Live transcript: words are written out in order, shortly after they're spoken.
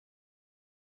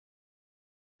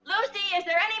Lucy, is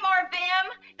there any more Vim?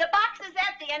 The box is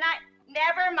empty and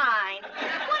Never mind.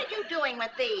 What are you doing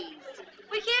with these?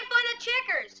 We can't find the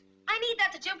checkers. I need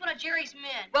that to jump on a Jerry's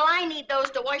mint. Well, I need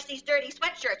those to wash these dirty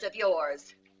sweatshirts of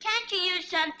yours. Can't you use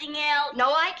something else? No,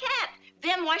 I can't.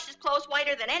 Vim washes clothes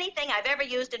whiter than anything I've ever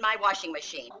used in my washing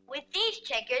machine. With these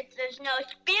checkers, there's no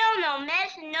spill, no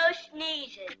mess, and no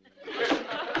sneezing.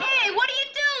 Hey, what are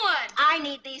you doing? I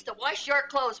need these to wash your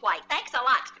clothes white. Thanks a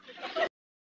lot.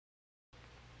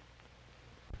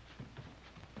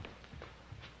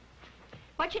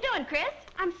 What you doing, Chris?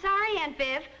 I'm sorry, Aunt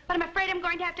Viv, but I'm afraid I'm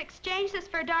going to have to exchange this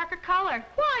for a darker color.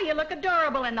 Why, you look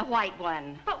adorable in the white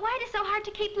one. But white is so hard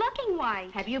to keep looking white.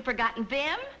 Have you forgotten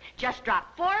Vim? Just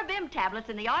drop 4 Vim tablets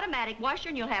in the automatic washer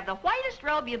and you'll have the whitest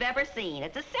robe you've ever seen.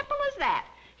 It's as simple as that.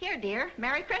 Here, dear,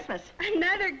 Merry Christmas.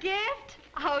 Another gift?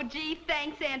 Oh, gee,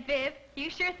 thanks, Aunt Viv. You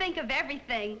sure think of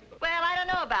everything. Well, I don't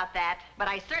know about that, but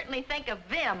I certainly think of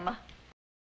Vim.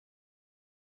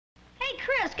 Hey,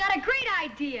 Chris, got a great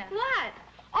idea. What?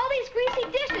 All these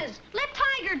greasy dishes. Let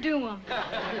Tiger do them.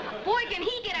 Boy, can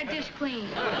he get a dish clean.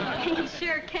 He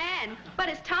sure can. But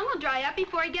his tongue will dry up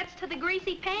before he gets to the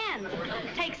greasy pans.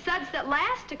 Takes suds that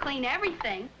last to clean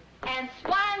everything. And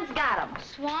Swan's got 'em.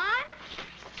 Swan?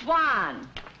 Swan.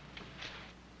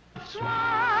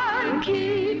 Swan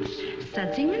keeps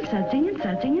sudsing and sudsing and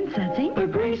sudsing and sudsing. the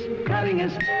grease cutting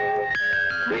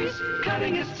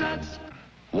his suds.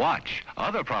 Watch.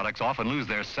 Other products often lose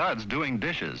their suds doing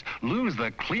dishes. Lose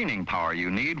the cleaning power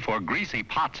you need for greasy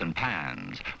pots and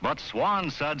pans. But Swan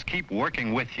suds keep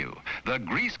working with you. The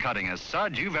grease-cuttingest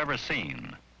suds you've ever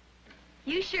seen.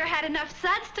 You sure had enough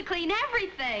suds to clean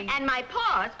everything. And my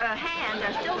hands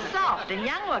are still soft and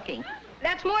young-looking.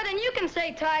 That's more than you can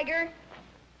say, Tiger.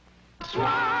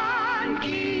 Swan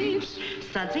keeps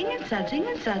Sudsing and sudsing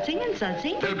and sudsing and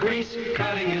sudsing. the grease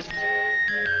cutting his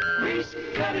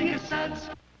suds.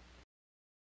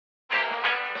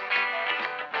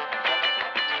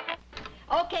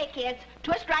 Okay, kids,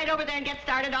 twist right over there and get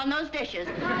started on those dishes.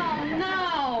 Oh,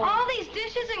 no. All these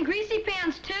dishes in greasy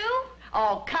pans, too?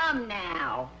 Oh, come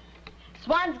now.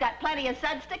 Swan's got plenty of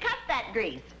suds to cut that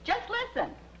grease. Just listen.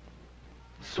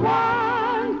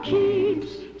 Swan keeps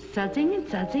Sudsing and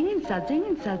sudsing and sudsing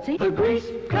and sudsing. the grease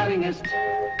cutting his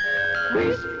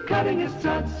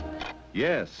suds.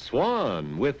 Yes,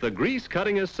 Swan, with the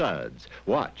grease-cuttingest suds.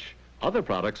 Watch. Other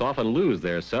products often lose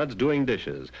their suds doing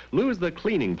dishes, lose the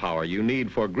cleaning power you need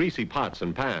for greasy pots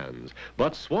and pans.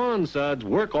 But Swan suds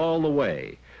work all the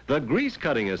way. The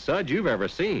grease-cuttingest suds you've ever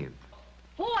seen.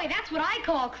 Boy, that's what I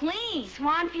call clean.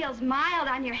 Swan feels mild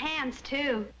on your hands,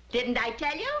 too. Didn't I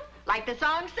tell you? Like the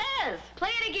song says.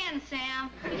 Play it again, Sam.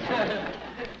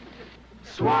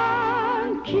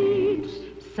 Swan keeps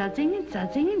Sudsing and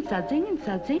sudsing and sudsing and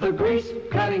sudsing. the grease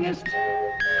cutting his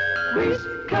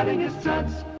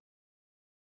suds.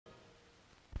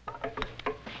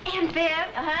 Aunt Viv,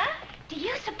 Uh-huh. do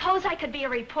you suppose I could be a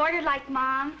reporter like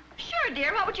Mom? Sure,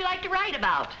 dear. What would you like to write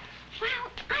about?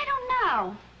 Well, I don't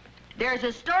know. There's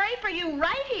a story for you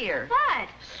right here. What?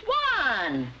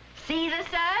 Swan. See the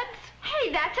suds?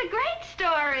 Hey, that's a great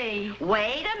story.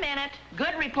 Wait a minute.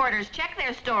 Good reporters check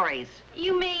their stories.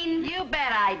 You mean... You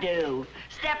bet I do.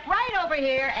 Step right over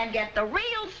here and get the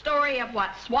real story of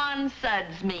what Swan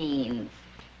suds means.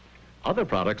 Other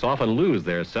products often lose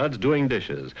their suds doing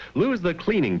dishes, lose the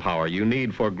cleaning power you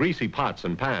need for greasy pots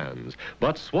and pans.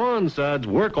 But Swan suds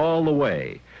work all the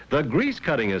way. The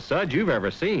grease-cuttingest suds you've ever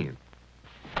seen.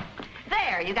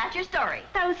 There, you got your story.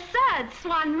 Those suds,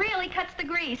 Swan really cuts the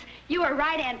grease. You were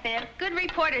right, Aunt Viv. Good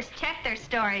reporters check their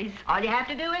stories. All you have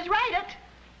to do is write it.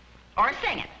 Or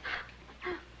sing it.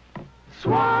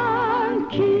 Swan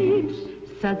keeps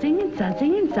Sudsing and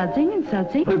sudsing and sudsing and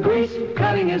sudsing. the grease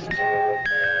cutting his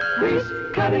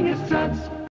suds.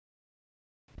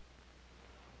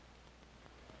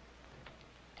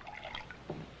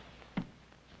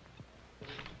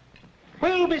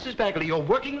 Well, Mrs. Bagley, you're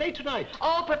working late tonight.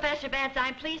 Oh, Professor Vance,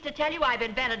 I'm pleased to tell you I've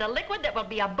invented a liquid that will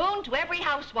be a boon to every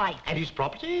housewife. And its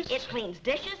properties? It cleans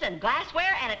dishes and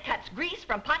glassware, and it cuts grease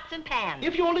from pots and pans.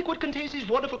 If your liquid contains these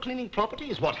wonderful cleaning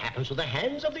properties, what happens to the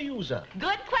hands of the user?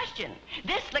 Good question.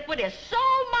 This liquid is so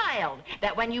mild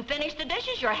that when you finish the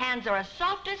dishes, your hands are as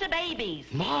soft as a baby's.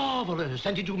 Marvelous.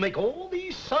 And did you make all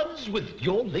these suds with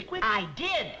your liquid? I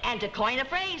did. And to coin a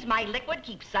phrase, my liquid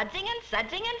keeps sudsing and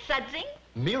sudsing and sudsing.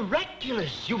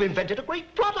 Miraculous. You've invented a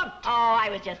great product. Oh, I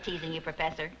was just teasing you,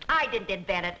 Professor. I didn't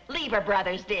invent it. Lever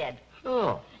Brothers did.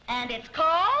 Oh. And it's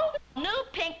called New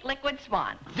Pink Liquid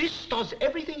Swan. This does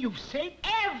everything you've said?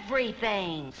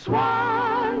 Everything.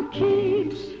 Swan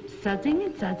keeps Sudsing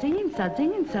and sudsing and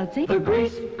sudsing and sudsing. the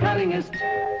grease cutting his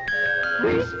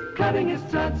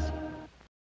suds.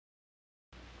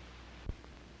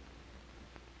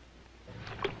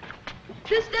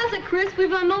 This does it, Chris.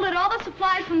 We've unloaded all the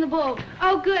supplies from the boat.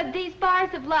 Oh, good. These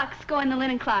bars of Lux go in the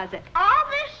linen closet. All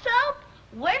this soap?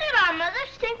 Where did our mothers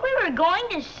think we were going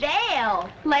to sail?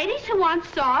 Ladies who want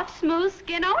soft, smooth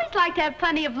skin always like to have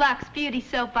plenty of Lux beauty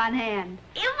soap on hand.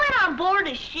 Even on board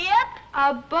a ship?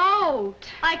 A boat.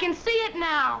 I can see it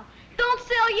now. Don't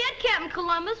sail yet, Captain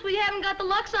Columbus. We haven't got the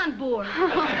Lux on board.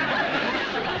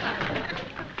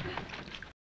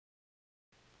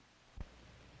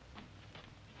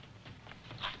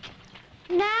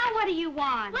 Now what do you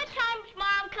want? What time's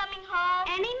Mom coming home?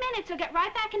 Any minute, so get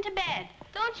right back into bed.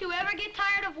 Don't you ever get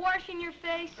tired of washing your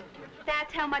face?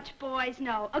 That's how much boys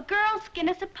know. A girl's skin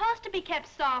is supposed to be kept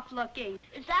soft-looking.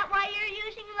 Is that why you're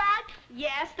using Lux?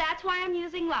 Yes, that's why I'm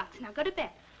using Lux. Now go to bed.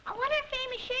 I wonder if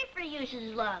Amy Schaefer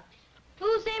uses Lux.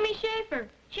 Who's Amy Schaefer?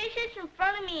 She sits in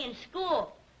front of me in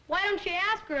school. Why don't you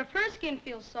ask her if her skin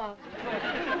feels soft?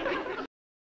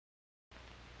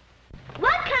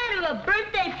 What kind of a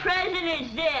birthday present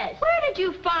is this? Where did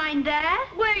you find that?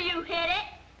 Where you hid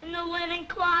it? In the linen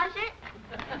closet?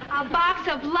 A box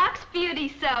of Lux Beauty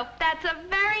Soap. That's a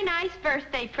very nice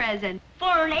birthday present.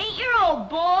 For an 8-year-old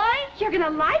boy? You're gonna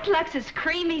like Lux's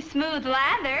creamy, smooth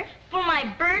lather. For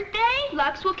my birthday?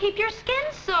 Lux will keep your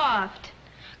skin soft.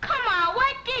 Come on,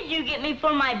 what did you get me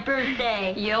for my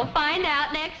birthday? You'll find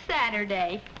out next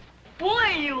Saturday. Boy,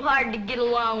 are you hard to get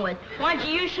along with. Why don't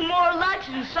you use some more Lux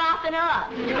and soften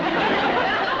up?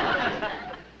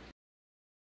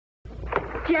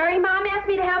 Jerry, Mom asked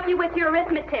me to help you with your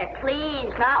arithmetic. Please,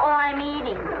 not while I'm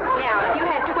eating. Now, if you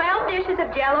had 12 dishes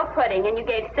of Jell-O pudding and you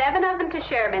gave 7 of them to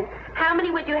Sherman, how many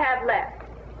would you have left?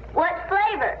 What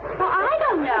flavor? Well, I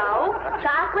don't know.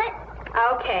 Chocolate?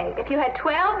 Okay, if you had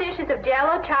 12 dishes of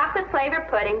Jell-O chocolate flavored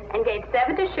pudding and gave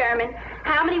 7 to Sherman,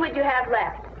 how many would you have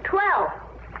left? 12.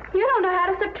 You don't know how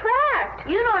to subtract.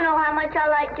 You don't know how much I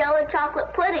like Jell-O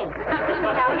chocolate pudding.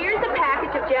 Now, here's a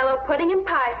package of Jell-O pudding and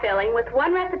pie filling with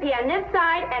 1 recipe on this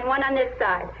side and 1 on this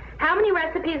side. How many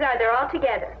recipes are there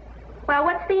altogether? Well,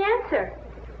 what's the answer?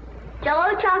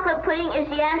 Jell-O chocolate pudding is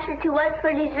the answer to what's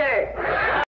for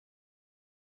dessert.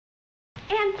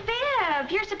 And Viv,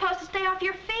 you're supposed to stay off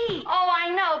your feet. Oh,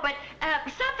 I know, but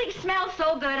something smells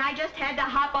so good, I just had to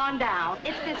hop on down.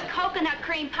 It's this coconut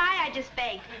cream pie I just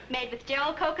baked, made with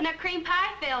Jell-O coconut cream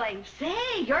pie filling.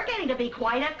 Say, you're getting to be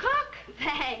quite a cook.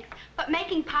 Thanks. But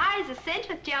making pie is a cinch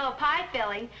with Jell-O pie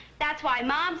filling. That's why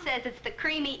Mom says it's the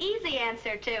creamy, easy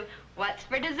answer to what's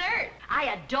for dessert.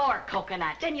 I adore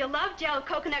coconut. Then you'll love Jell-O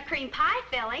coconut cream pie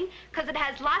filling because it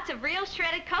has lots of real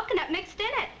shredded coconut mixed in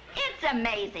it. It's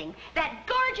amazing. That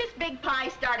gorgeous big pie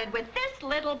started with this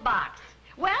little box.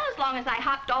 Well, as long as I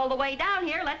hopped all the way down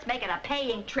here, let's make it a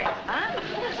paying trip, huh?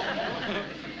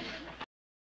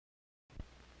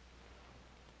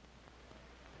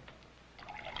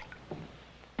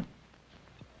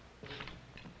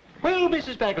 Well,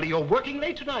 Mrs. Bagley, you're working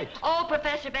late tonight. Oh,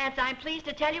 Professor Vance, I'm pleased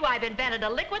to tell you I've invented a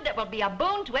liquid that will be a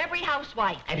boon to every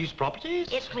housewife. And its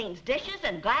properties? It cleans dishes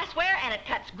and glassware, and it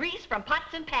cuts grease from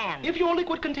pots and pans. If your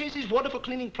liquid contains these wonderful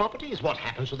cleaning properties, what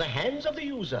happens to the hands of the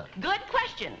user? Good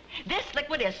question. This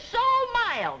liquid is so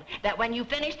mild that when you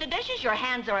finish the dishes, your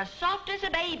hands are as soft as a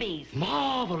baby's.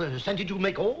 Marvelous. And did you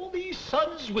make all these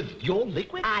suds with your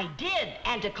liquid? I did.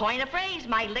 And to coin a phrase,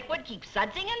 my liquid keeps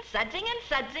sudsing and sudsing and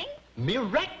sudsing.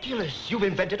 Miraculous. You've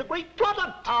invented a great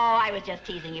product. Oh, I was just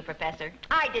teasing you, Professor.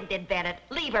 I didn't invent it.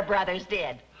 Lever Brothers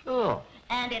did. Oh.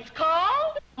 And it's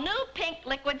called New Pink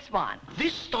Liquid Swan.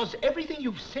 This does everything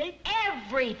you've said?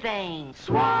 Everything.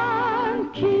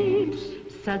 Swan keeps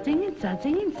Sudsing and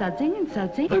sudsing and sudsing and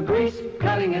sudsing. the grease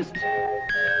cuttingest.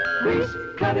 Grease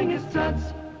cuttingest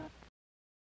suds.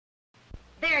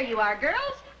 There you are,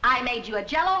 girls. I made you a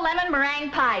Jell-O lemon meringue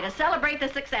pie to celebrate the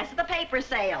success of the paper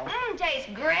sale. Tastes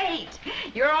great.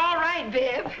 You're all right,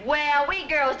 Viv. Well, we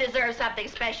girls deserve something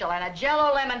special, and a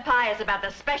Jell-O lemon pie is about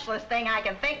the specialest thing I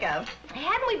can think of.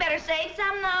 Hadn't we better save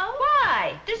some, though?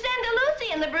 Why? To send to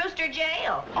Lucy in the Brewster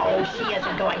jail. Oh, she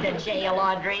isn't going to jail,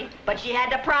 Audrey. But she had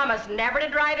to promise never to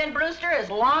drive in Brewster as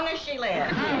long as she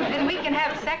lived. And we can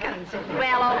have seconds.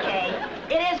 Well, okay.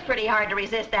 It is pretty hard to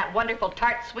resist that wonderful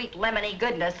tart, sweet, lemony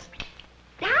goodness.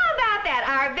 How about that?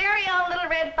 Our very own little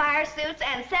red fire suits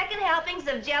and second helpings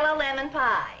of Jell-O lemon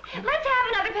pie. Let's have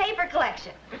another paper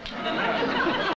collection.